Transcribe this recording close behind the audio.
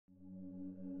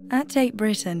At Tate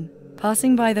Britain,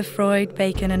 passing by the Freud,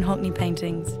 Bacon and Hockney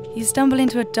paintings, you stumble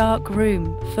into a dark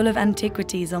room full of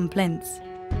antiquities on plinths.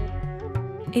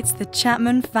 It's the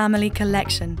Chapman family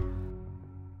collection.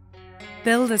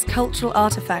 Billed as cultural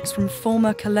artefacts from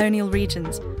former colonial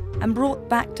regions and brought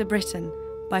back to Britain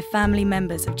by family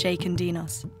members of Jake and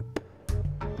Dinos.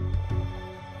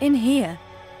 In here,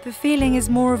 the feeling is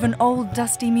more of an old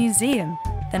dusty museum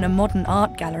than a modern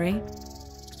art gallery.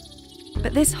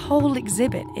 But this whole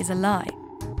exhibit is a lie.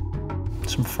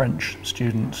 Some French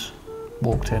students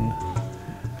walked in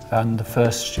and the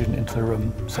first student into the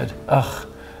room said, "Ugh,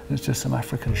 it's just some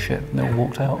African shit," and they all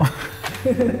walked out.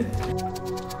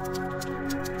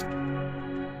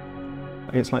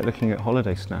 It's like looking at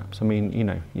holiday snaps. I mean, you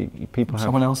know, people have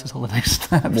someone else's holiday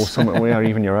snaps. Or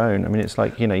even your own. I mean, it's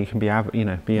like, you know, you can be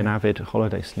an avid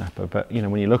holiday snapper, but you know,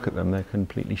 when you look at them, they're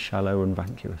completely shallow and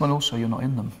vacuous. Well, also you're not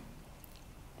in them.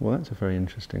 Well, that's a very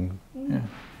interesting. Yeah.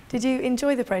 Did you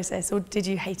enjoy the process, or did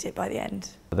you hate it by the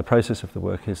end? The process of the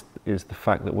work is the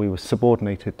fact that we were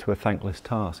subordinated to a thankless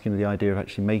task. You know, the idea of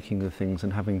actually making the things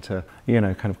and having to, you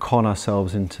know, kind of con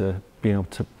ourselves into being able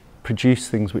to produce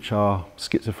things which are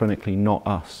schizophrenically not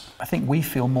us. I think we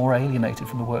feel more alienated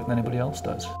from the work than anybody else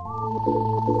does.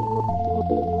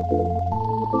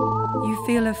 You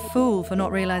feel a fool for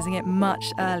not realising it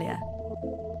much earlier.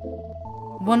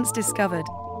 Once discovered,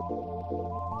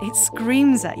 it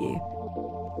screams at you.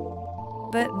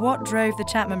 But what drove the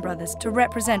Chapman brothers to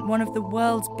represent one of the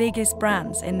world's biggest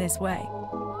brands in this way?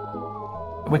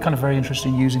 We're kind of very interested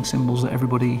in using symbols that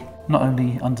everybody not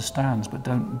only understands but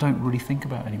don't really think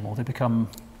about anymore. They become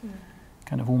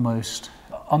kind of almost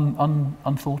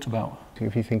unthought about.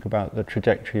 If you think about the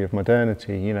trajectory of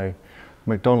modernity, you know,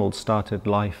 McDonald's started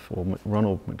life, or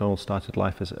Ronald McDonald started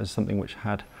life as something which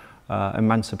had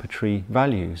emancipatory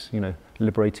values, you know,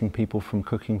 liberating people from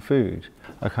cooking food,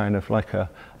 a kind of like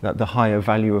the higher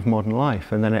value of modern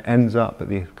life, and then it ends up at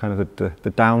the kind of the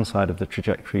downside of the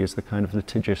trajectory is the kind of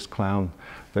litigious clown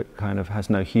that kind of has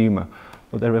no humour.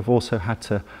 But they have also had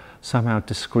to somehow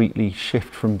discreetly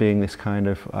shift from being this kind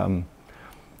of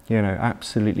you know,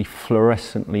 absolutely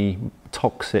fluorescently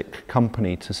toxic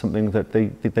company to something that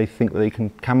they think that they can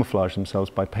camouflage themselves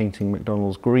by painting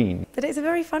McDonald's green. But it's a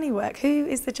very funny work. Who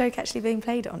is the joke actually being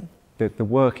played on? The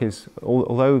work is,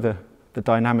 although the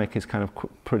dynamic is kind of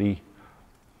pretty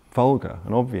vulgar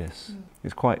and obvious,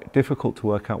 it's quite difficult to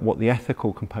work out what the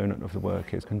ethical component of the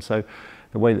work is. And so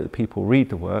the way that people read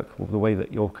the work, or the way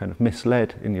that you're kind of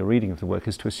misled in your reading of the work,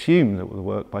 is to assume that the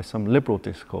work by some liberal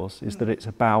discourse is that it's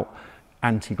about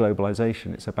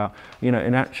anti-globalization. It's about, you know,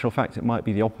 in actual fact, it might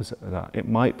be the opposite of that. It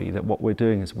might be that what we're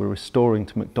doing is we're restoring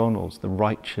to McDonald's the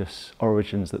righteous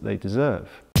origins that they deserve.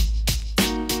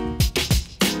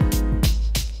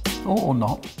 Or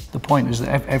not. The point is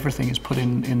that everything is put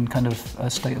in kind of a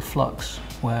state of flux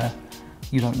where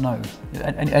you don't know.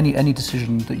 Any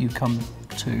decision that you come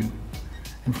to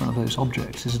in front of those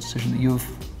objects is a decision that you've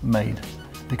made,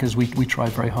 because we try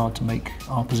very hard to make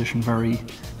our position very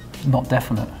not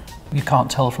definite. You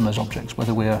can't tell from those objects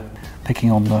whether we're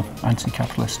picking on the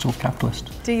anti-capitalist or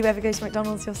capitalist. Do you ever go to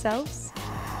McDonald's yourselves?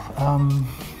 Quite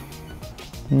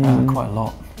a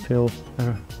lot.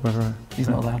 He's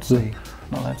not allowed to see.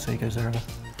 Not allowed to see he goes there ever.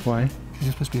 Why?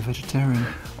 He's supposed to be a vegetarian.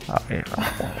 Oh, yeah.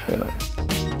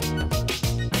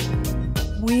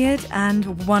 Weird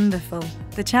and wonderful.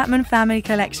 The Chapman family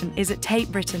collection is at Tate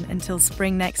Britain until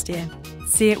spring next year.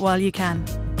 See it while you can.